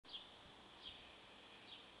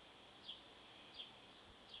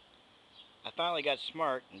I finally got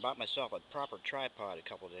smart and bought myself a proper tripod a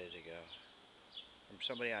couple days ago from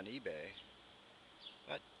somebody on eBay.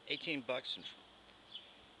 About 18 bucks and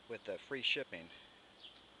with free shipping.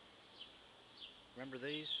 Remember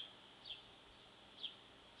these?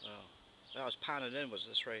 Well, that was pounded in was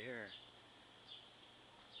this right here.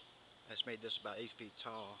 I just made this about 8 feet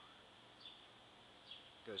tall.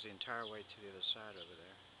 Goes the entire way to the other side over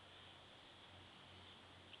there.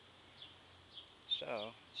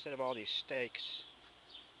 So, instead of all these stakes,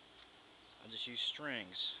 I'll just use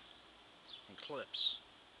strings and clips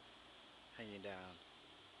hanging down.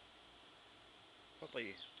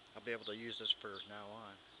 Hopefully, I'll be able to use this for now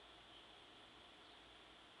on.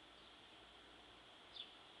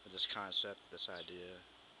 With this concept, this idea,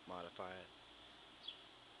 modify it.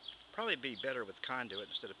 Probably be better with conduit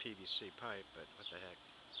instead of PVC pipe, but what the heck.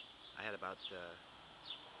 I had about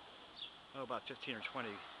 15 or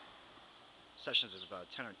 20 sessions of about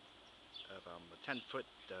 10 or a 10-foot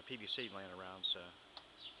PVC laying around, so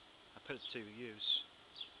I put it to use.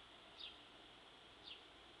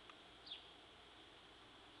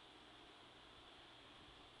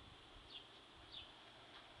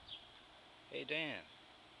 Hey Dan,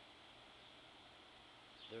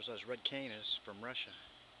 there's those red canis from Russia.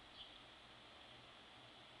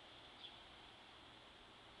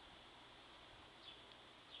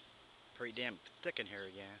 Pretty damn thick in here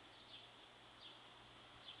again.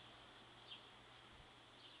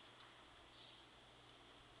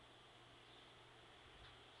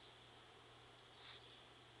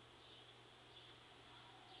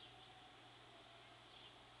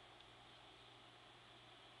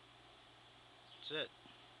 That's it.